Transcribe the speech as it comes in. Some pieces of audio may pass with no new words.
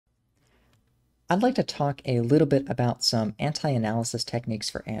I'd like to talk a little bit about some anti-analysis techniques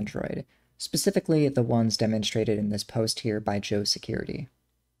for Android, specifically the ones demonstrated in this post here by Joe Security.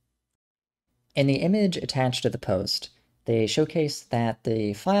 In the image attached to the post, they showcase that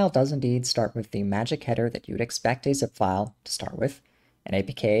the file does indeed start with the magic header that you would expect a zip file to start with. An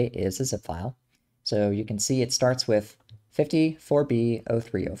APK is a zip file. So you can see it starts with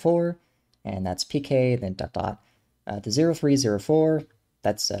 54B0304, and that's PK, then dot dot. The 0304,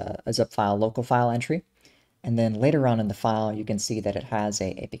 that's a zip file local file entry. And then later on in the file, you can see that it has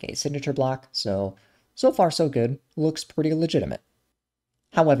a APK signature block. So far so good. Looks pretty legitimate.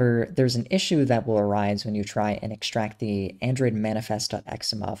 However, there's an issue that will arise when you try and extract the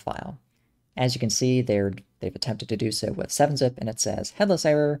AndroidManifest.xml file. As you can see, they've attempted to do so with 7-zip, and it says headless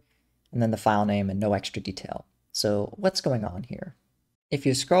error, and then the file name and no extra detail. So what's going on here? If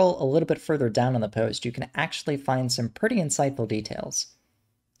you scroll a little bit further down in the post, you can actually find some pretty insightful details.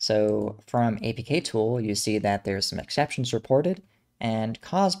 So from APK tool, you see that there's some exceptions reported, and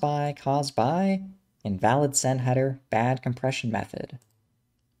caused by, invalid send header, bad compression method.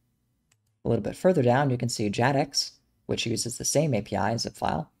 A little bit further down, you can see JADX, which uses the same API zip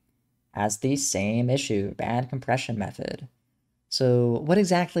file, has the same issue, bad compression method. So what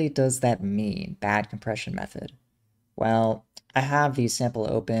exactly does that mean, bad compression method? Well, I have the sample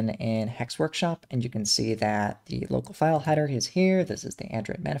open in Hex Workshop, and you can see that the local file header is here. This is the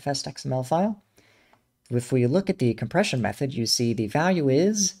AndroidManifest.xml file. If we look at the compression method, you see the value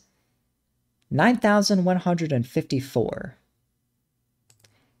is 9,154.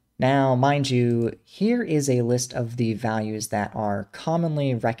 Now, mind you, here is a list of the values that are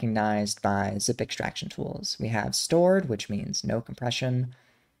commonly recognized by zip extraction tools. We have stored, which means no compression,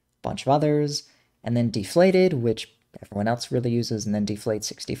 a bunch of others, and then deflated, which everyone else really uses, and then deflate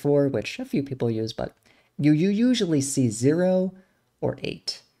 64, which a few people use, but you usually see 0 or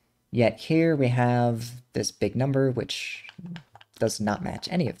 8. Yet here we have this big number, which does not match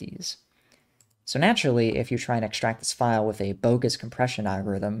any of these. So naturally, if you try and extract this file with a bogus compression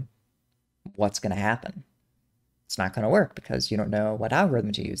algorithm, what's going to happen? It's not going to work because you don't know what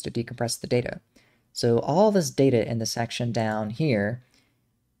algorithm to use to decompress the data. So all this data in the section down here,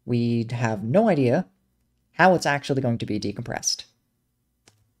 we have no idea how it's actually going to be decompressed.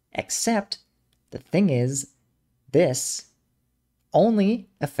 Except, the thing is, this only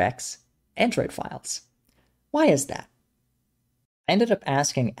affects Android files. Why is that? I ended up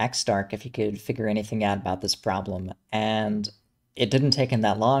asking Xstark if he could figure anything out about this problem, and it didn't take him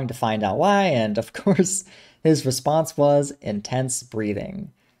that long to find out why, and of course, his response was intense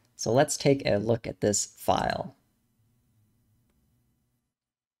breathing. So let's take a look at this file.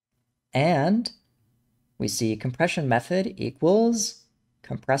 And we see compression method equals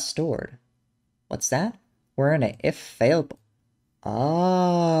compress stored. What's that? We're in a if fail.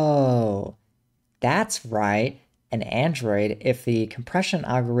 Oh, that's right. In Android, if the compression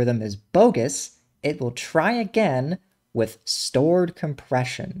algorithm is bogus, it will try again with stored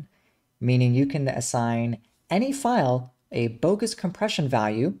compression, meaning you can assign any file a bogus compression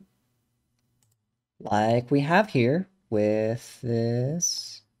value, like we have here with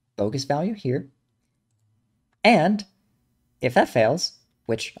this bogus value here. And if that fails,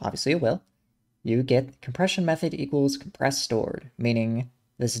 which obviously it will, you get compression method equals compress stored, meaning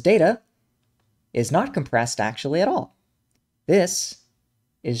this data is not compressed actually at all. This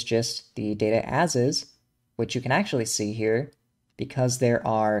is just the data as is, which you can actually see here because there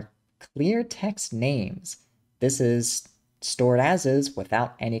are clear text names. This is stored as is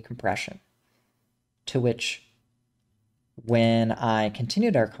without any compression. To which, when I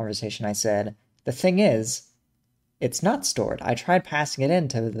continued our conversation, I said, the thing is, it's not stored. I tried passing it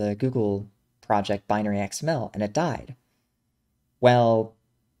into the Google project binary XML and it died. Well,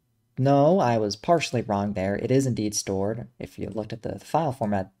 no, I was partially wrong there. It is indeed stored. If you looked at the file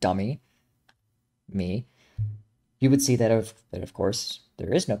format dummy, me, you would see that of course,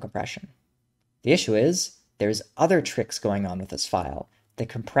 there is no compression. The issue is, there's other tricks going on with this file. The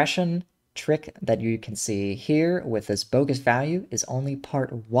compression trick that you can see here with this bogus value is only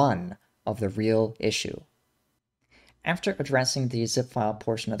part 1 of the real issue. After addressing the zip file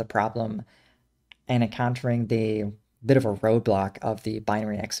portion of the problem and encountering the bit of a roadblock of the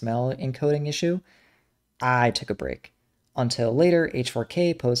binary XML encoding issue, I took a break. Until later,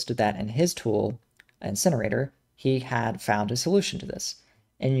 H4K posted that in his tool, Incinerator, he had found a solution to this.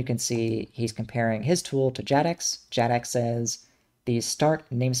 And you can see he's comparing his tool to JADX. JADX says the start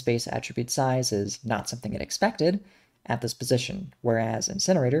namespace attribute size is not something it expected at this position, whereas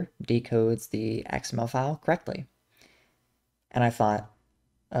Incinerator decodes the XML file correctly. And I thought,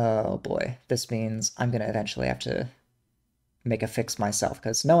 oh boy, this means I'm going to eventually have to make a fix myself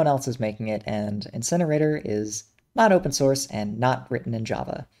because no one else is making it, and Incinerator is not open source and not written in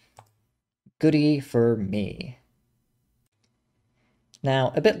Java. Goodie for me.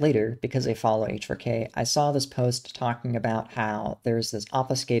 Now, a bit later, because I follow H4K, I saw this post talking about how there's this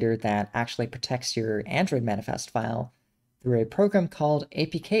obfuscator that actually protects your Android manifest file through a program called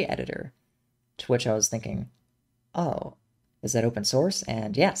APK Editor, to which I was thinking, oh, is that open source?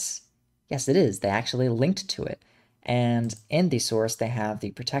 And yes, it is. They actually linked to it. And in the source, they have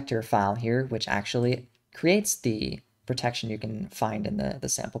the protector file here, which actually creates the protection you can find in the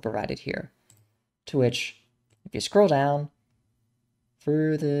sample provided here. To which, if you scroll down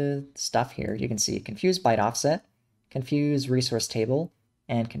through the stuff here, you can see confuse byte offset, confuse resource table,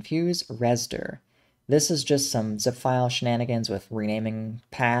 and confuse resdir. This is just some zip file shenanigans with renaming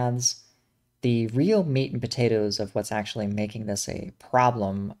paths. The real meat and potatoes of what's actually making this a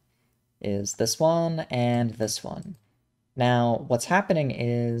problem is this one and this one. Now, what's happening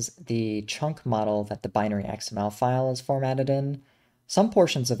is the chunk model that the binary XML file is formatted in, some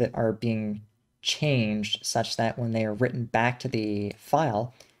portions of it are being changed such that when they are written back to the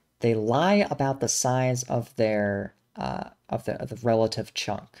file, they lie about the size of their of the relative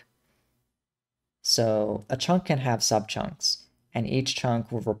chunk. So a chunk can have subchunks, and each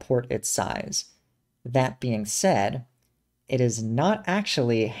chunk will report its size. That being said, it is not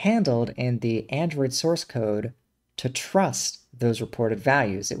actually handled in the Android source code to trust those reported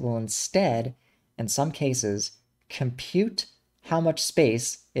values. It will instead, in some cases, compute how much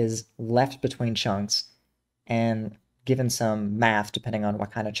space is left between chunks, and given some math, depending on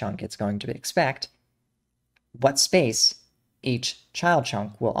what kind of chunk it's going to expect, what space each child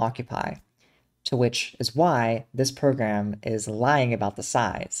chunk will occupy, to which is why this program is lying about the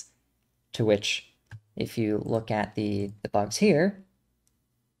size, to which, if you look at the bugs here,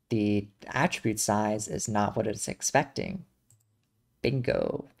 the attribute size is not what it's expecting.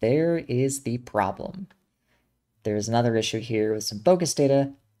 Bingo, there is the problem. There's another issue here with some bogus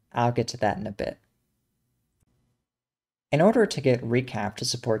data. I'll get to that in a bit. In order to get recap to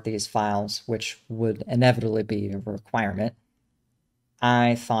support these files, which would inevitably be a requirement,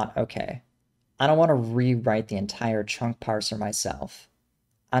 I thought, okay, I don't want to rewrite the entire chunk parser myself.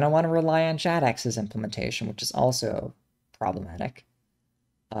 I don't want to rely on JADX's implementation, which is also problematic.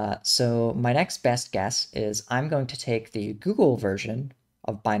 So my next best guess is I'm going to take the Google version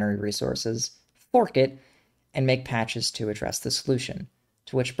of binary resources, fork it, and make patches to address the solution,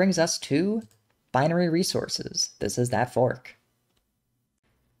 to which brings us to binary resources. This is that fork.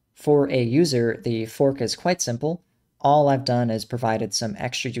 For a user, the fork is quite simple. All I've done is provided some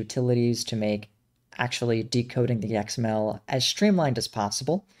extra utilities to make actually decoding the XML as streamlined as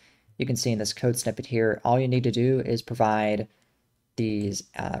possible. You can see in this code snippet here, all you need to do is provide these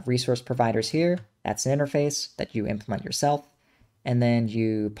resource providers here. That's an interface that you implement yourself. And then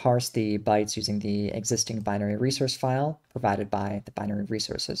you parse the bytes using the existing binary resource file provided by the binary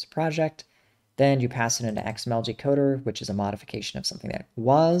resources project. Then you pass it into XML decoder, which is a modification of something that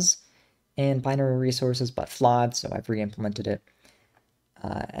was in binary resources but flawed, so I've re-implemented it.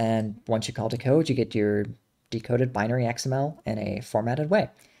 And once you call decode, you get your decoded binary XML in a formatted way.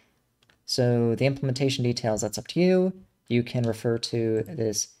 So the implementation details, that's up to you. You can refer to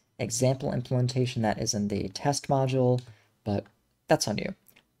this example implementation that is in the test module, but that's on you.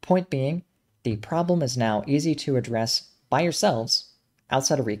 Point being, the problem is now easy to address by yourselves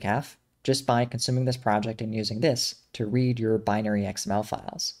outside of Recaf, just by consuming this project and using this to read your binary XML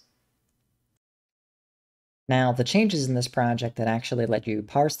files. Now, the changes in this project that actually let you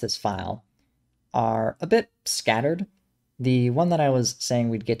parse this file are a bit scattered. The one that I was saying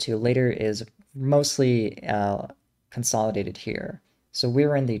we'd get to later is mostly consolidated here. So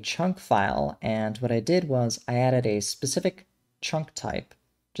we're in the chunk file, and what I did was I added a specific chunk type,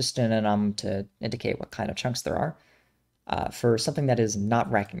 just in an to indicate what kind of chunks there are, for something that is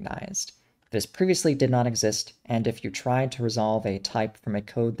not recognized. This previously did not exist, and if you tried to resolve a type from a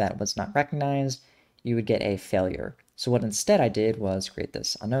code that was not recognized, you would get a failure. So what instead I did was create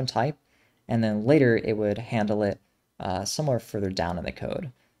this unknown type, and then later it would handle it somewhere further down in the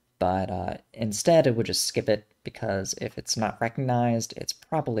code. But instead it would just skip it, because if it's not recognized, it's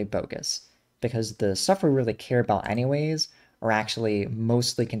probably bogus. Because the stuff we really care about anyways are actually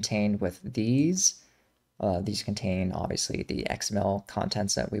mostly contained with these. These contain, obviously, the XML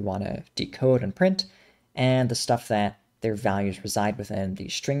contents that we want to decode and print, and the stuff that their values reside within the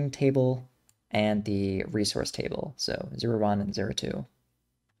string table and the resource table, so 01 and 02.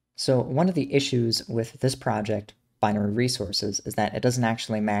 So one of the issues with this project, binary resources, is that it doesn't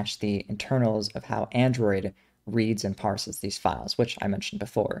actually match the internals of how Android reads and parses these files, which I mentioned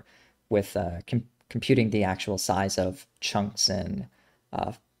before, with computing the actual size of chunks and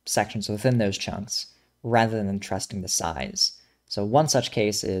sections within those chunks rather than trusting the size. So one such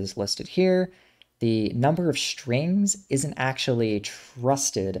case is listed here. The number of strings isn't actually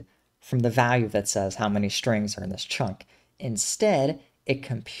trusted from the value that says how many strings are in this chunk. Instead, it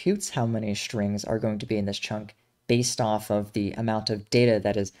computes how many strings are going to be in this chunk based off of the amount of data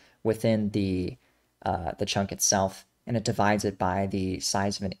that is within the chunk itself, and it divides it by the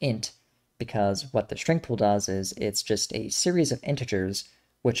size of an int, because what the string pool does is it's just a series of integers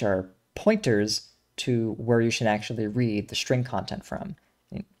which are pointers to where you should actually read the string content from.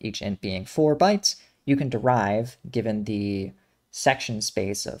 Each int being 4 bytes, you can derive, given the section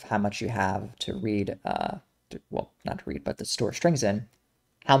space of how much you have to read, well, not to read, but to store strings in,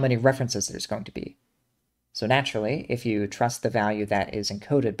 how many references there's going to be. So naturally, if you trust the value that is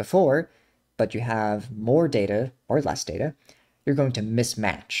encoded before, but you have more data or less data, you're going to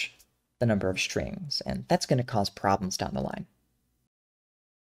mismatch the number of strings, and that's going to cause problems down the line.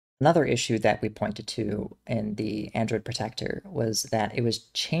 Another issue that we pointed to in the Android protector was that it was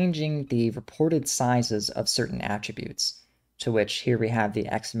changing the reported sizes of certain attributes, to which here we have the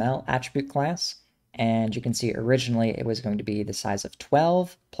XML attribute class, and you can see originally it was going to be the size of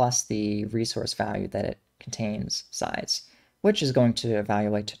 12 plus the resource value that it contains size, which is going to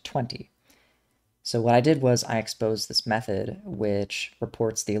evaluate to 20. So what I did was I exposed this method which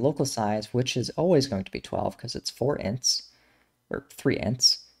reports the local size, which is always going to be 12 because it's 4 ints, or 3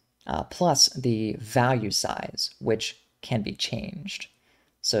 ints, plus the value size, which can be changed.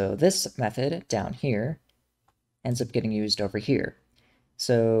 So this method down here ends up getting used over here.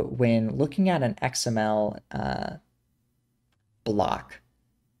 So when looking at an XML block,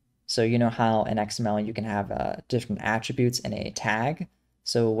 so you know how in XML you can have different attributes in a tag?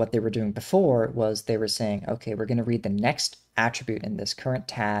 So what they were doing before was they were saying, okay, we're going to read the next attribute in this current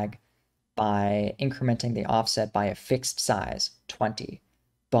tag by incrementing the offset by a fixed size, 20.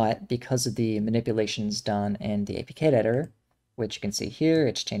 But because of the manipulations done in the APK editor, which you can see here,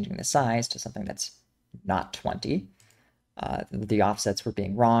 it's changing the size to something that's not 20. The offsets were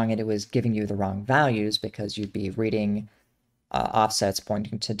being wrong, and it was giving you the wrong values because you'd be reading offsets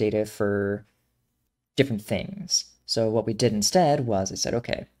pointing to data for different things. So what we did instead was I said,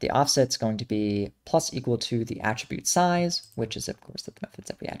 okay, the offset's going to be plus equal to the attribute size, which is, of course, the methods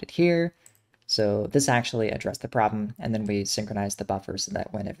that we added here. So this actually addressed the problem, and then we synchronized the buffer so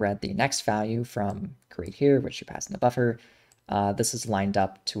that when it read the next value from create here, which you pass in the buffer, this is lined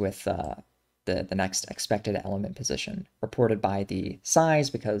up to with the next expected element position reported by the size,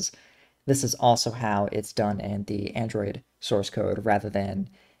 because this is also how it's done in the Android source code rather than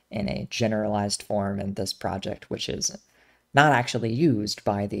in a generalized form in this project, which is not actually used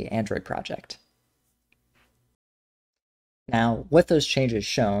by the Android project. Now, with those changes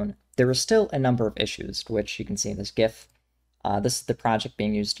shown, there are still a number of issues, which you can see in this GIF. This is the project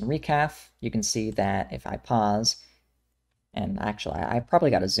being used in Recaf. You can see that if I pause, and actually, I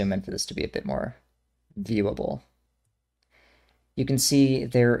probably got to zoom in for this to be a bit more viewable. You can see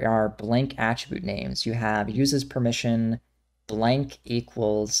there are blank attribute names. You have uses permission, blank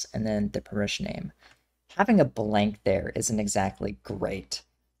equals, and then the permission name. Having a blank there isn't exactly great.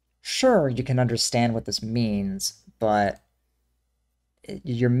 Sure, you can understand what this means, but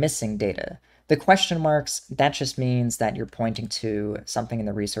you're missing data. The question marks, that just means that you're pointing to something in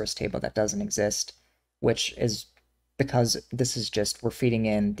the resource table that doesn't exist, which is because this is just, we're feeding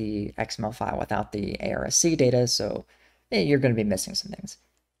in the XML file without the ARSC data, so you're going to be missing some things.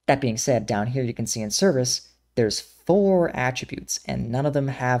 That being said, down here you can see in service, there's 4 attributes, and none of them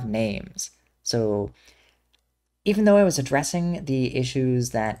have names. So even though I was addressing the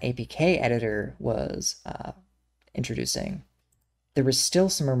issues that APK editor was introducing, there was still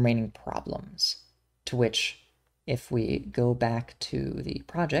some remaining problems, to which, if we go back to the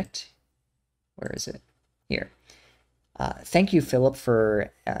project, where is it? Here. Thank you, Philip,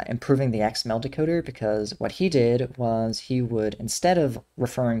 for improving the XML decoder, because what he did was he would, instead of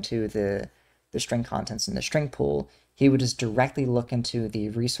referring to the string contents in the string pool, he would just directly look into the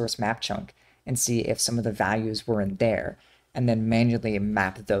resource map chunk and see if some of the values were in there, and then manually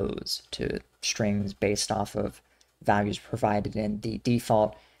map those to strings based off of values provided in the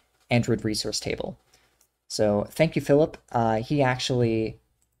default Android resource table. So thank you, Philip. He actually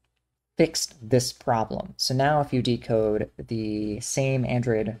fixed this problem. So now if you decode the same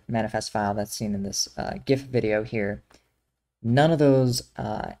Android manifest file that's seen in this GIF video here, none of those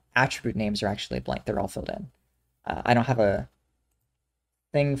attribute names are actually blank. They're all filled in. I don't have a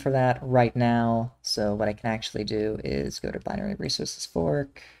thing for that right now, so what I can actually do is go to binary resources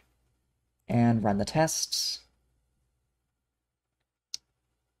fork and run the tests.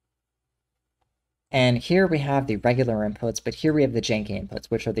 And here we have the regular inputs, but here we have the janky inputs,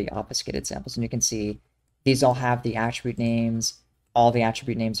 which are the obfuscated samples. And you can see these all have the attribute names. All the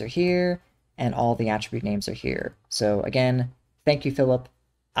attribute names are here, and all the attribute names are here. So again, thank you, Philip.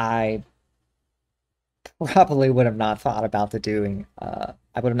 I probably would have not thought about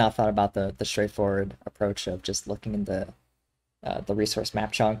I would have not thought about the straightforward approach of just looking in the resource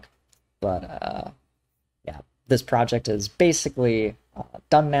map chunk. But yeah, this project is basically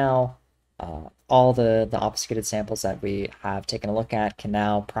done now. All the obfuscated samples that we have taken a look at can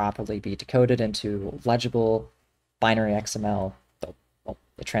now properly be decoded into legible binary XML. Well,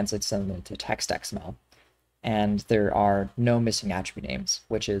 it translates them into text XML. And there are no missing attribute names,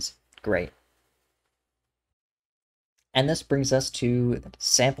 which is great. And this brings us to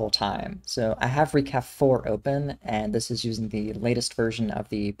sample time. So I have Recap 4 open, and this is using the latest version of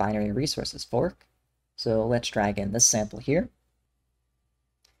the binary resources fork. So let's drag in this sample here.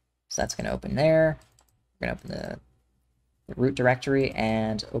 So that's going to open there. We're going to open the root directory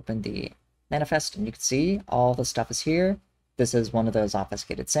and open the manifest, and you can see all the stuff is here. This is one of those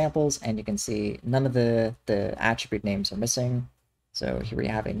obfuscated samples, and you can see none of the attribute names are missing. So here we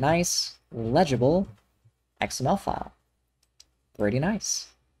have a nice, legible XML file. Pretty nice.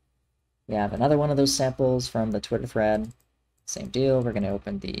 We have another one of those samples from the Twitter thread. Same deal. We're going to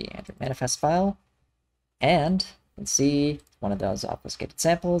open the AndroidManifest file, and you can see one of those obfuscated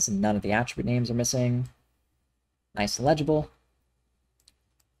samples, and none of the attribute names are missing. Nice and legible.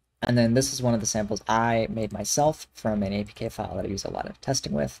 And then this is one of the samples I made myself from an APK file that I use a lot of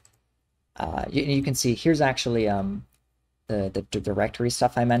testing with. You can see here's actually the directory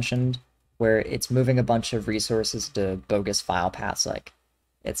stuff I mentioned, where it's moving a bunch of resources to bogus file paths, like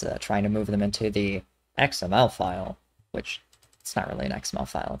it's trying to move them into the XML file, which it's not really an XML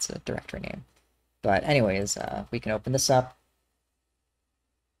file, it's a directory name. But anyways, we can open this up.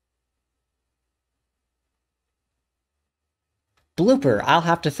 Blooper, I'll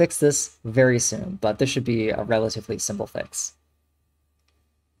have to fix this very soon, but this should be a relatively simple fix.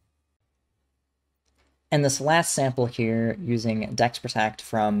 And this last sample here, using DexProtect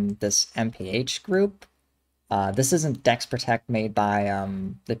from this MPH group, this isn't DexProtect made by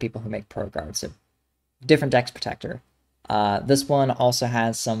the people who make ProGuard, so different DexProtector. This one also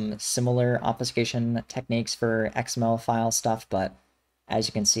has some similar obfuscation techniques for XML file stuff, but as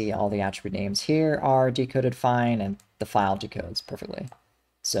you can see, all the attribute names here are decoded fine, and the file decodes perfectly.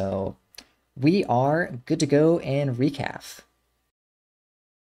 So we are good to go in Recaf.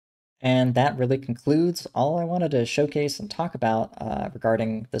 And that really concludes all I wanted to showcase and talk about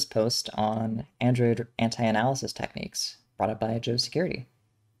regarding this post on Android anti-analysis techniques brought up by Joe Security.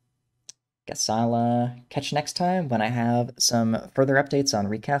 Guess I'll catch you next time when I have some further updates on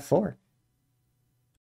Recap 4.